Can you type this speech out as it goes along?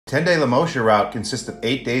10-day Lemosho route consists of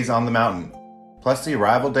 8 days on the mountain, plus the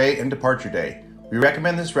arrival day and departure day. We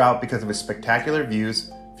recommend this route because of its spectacular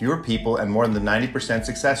views, fewer people, and more than the 90%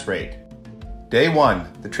 success rate. Day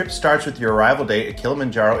 1. The trip starts with your arrival date at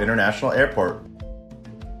Kilimanjaro International Airport.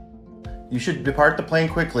 You should depart the plane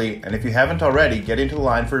quickly, and if you haven't already, get into the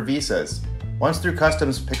line for visas. Once through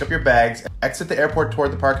customs, pick up your bags, exit the airport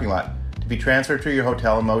toward the parking lot to be transferred to your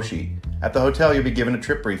hotel in Moshi. At the hotel, you'll be given a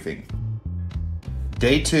trip briefing.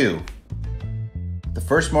 Day 2. The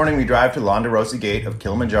first morning we drive to Londarosi Gate of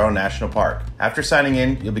Kilimanjaro National Park. After signing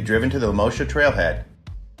in, you'll be driven to the Lemosho trailhead.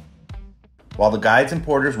 While the guides and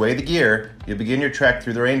porters weigh the gear, you'll begin your trek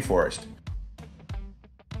through the rainforest.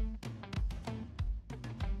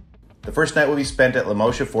 The first night will be spent at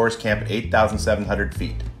Lemosho Forest Camp at 8,700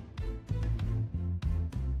 feet.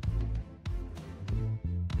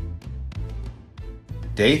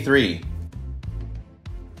 Day 3.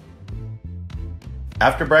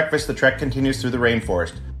 After breakfast, the trek continues through the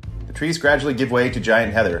rainforest. The trees gradually give way to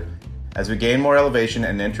giant heather as we gain more elevation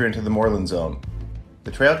and enter into the moorland zone. The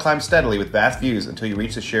trail climbs steadily with vast views until you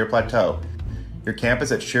reach the Shira Plateau. Your camp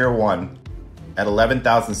is at Shira 1 at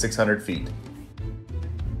 11,600 feet.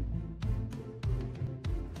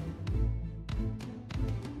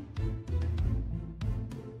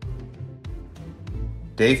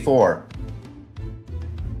 Day 4.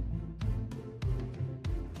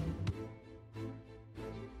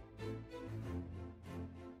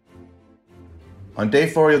 On day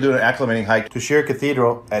 4, you'll do an acclimating hike to Shira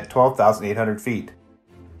Cathedral at 12,800 feet.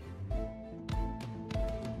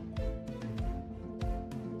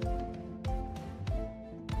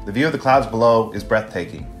 The view of the clouds below is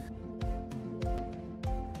breathtaking.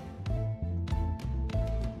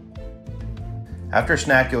 After a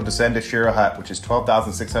snack, you'll descend to Shira Hut, which is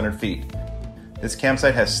 12,600 feet. This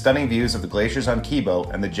campsite has stunning views of the glaciers on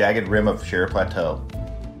Kibo and the jagged rim of Shira Plateau.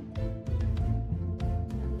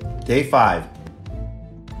 Day 5.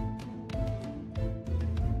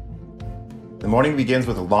 The morning begins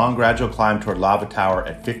with a long, gradual climb toward Lava Tower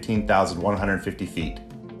at 15,150 feet.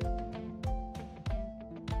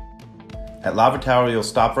 At Lava Tower, you'll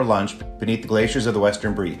stop for lunch beneath the glaciers of the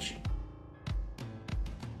Western Breach.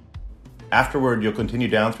 Afterward, you'll continue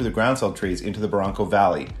down through the groundsel trees into the Barranco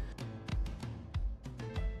Valley.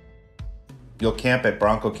 You'll camp at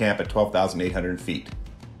Barranco Camp at 12,800 feet.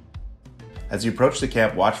 As you approach the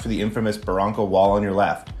camp, watch for the infamous Barranco Wall on your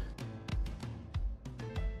left.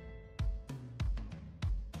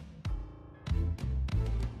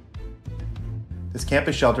 This camp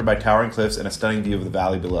is sheltered by towering cliffs and a stunning view of the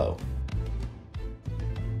valley below.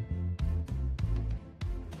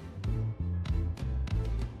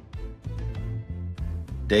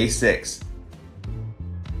 Day 6.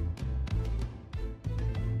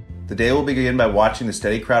 The day will begin by watching the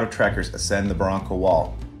steady crowd of trekkers ascend the Barranco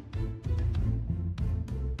Wall.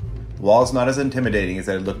 The wall is not as intimidating as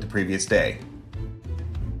it had looked the previous day.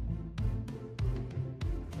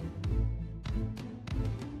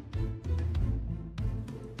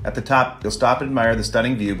 At the top, you'll stop and admire the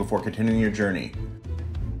stunning view before continuing your journey.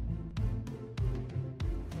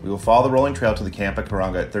 We will follow the rolling trail to the camp at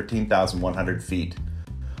Karanga at 13,100 feet.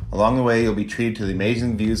 Along the way, you'll be treated to the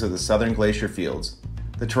amazing views of the southern glacier fields.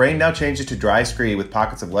 The terrain now changes to dry scree with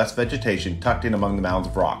pockets of less vegetation tucked in among the mounds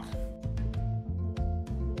of rock.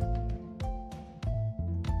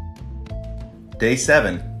 Day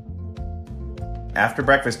 7. After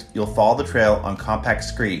breakfast, you'll follow the trail on compact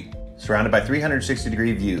scree, surrounded by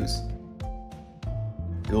 360-degree views.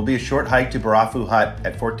 It will be a short hike to Barafu Hut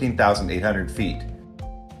at 14,800 feet.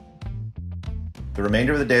 The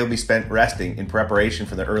remainder of the day will be spent resting in preparation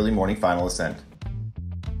for the early morning final ascent.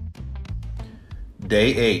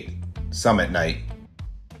 Day 8. Summit Night.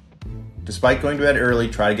 Despite going to bed early,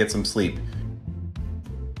 try to get some sleep.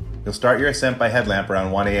 You'll start your ascent by headlamp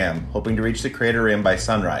around 1 a.m., hoping to reach the crater rim by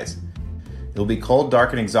sunrise. It will be cold,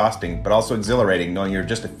 dark, and exhausting, but also exhilarating knowing you're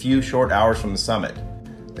just a few short hours from the summit.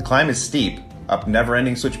 The climb is steep, up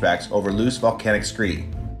never-ending switchbacks over loose volcanic scree.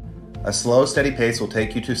 A slow, steady pace will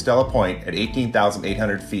take you to Stella Point at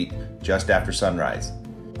 18,800 feet just after sunrise.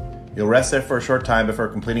 You'll rest there for a short time before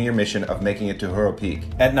completing your mission of making it to Huro Peak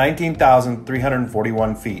at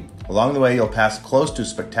 19,341 feet. Along the way, you'll pass close to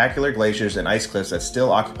spectacular glaciers and ice cliffs that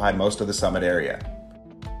still occupy most of the summit area.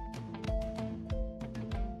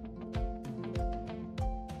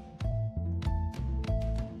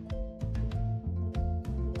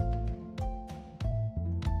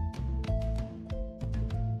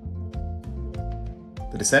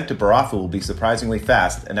 The descent to Barafu will be surprisingly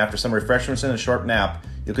fast, and after some refreshments and a short nap,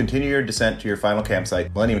 you'll continue your descent to your final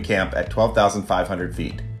campsite, Millennium Camp, at 12,500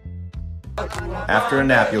 feet. After a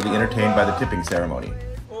nap, you'll be entertained by the tipping ceremony.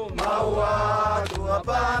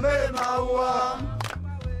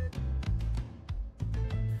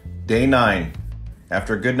 Day 9.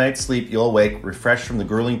 After a good night's sleep, you'll awake refreshed from the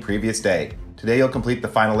grueling previous day. Today you'll complete the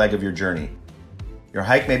final leg of your journey. Your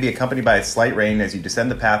hike may be accompanied by a slight rain as you descend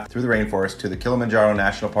the path through the rainforest to the Kilimanjaro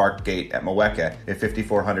National Park gate at Mweka at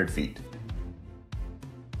 5,400 feet.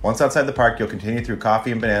 Once outside the park, you'll continue through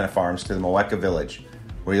coffee and banana farms to the Mweka village,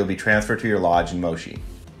 where you'll be transferred to your lodge in Moshi.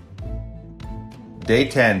 Day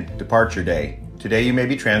 10, Departure Day. Today you may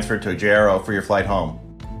be transferred to a JRO for your flight home,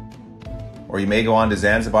 or you may go on to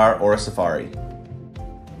Zanzibar or a safari.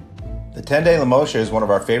 The 10-day Lemosho is one of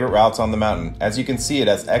our favorite routes on the mountain. As you can see, it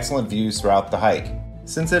has excellent views throughout the hike.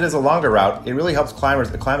 Since it is a longer route, it really helps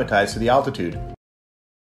climbers acclimatize to the altitude.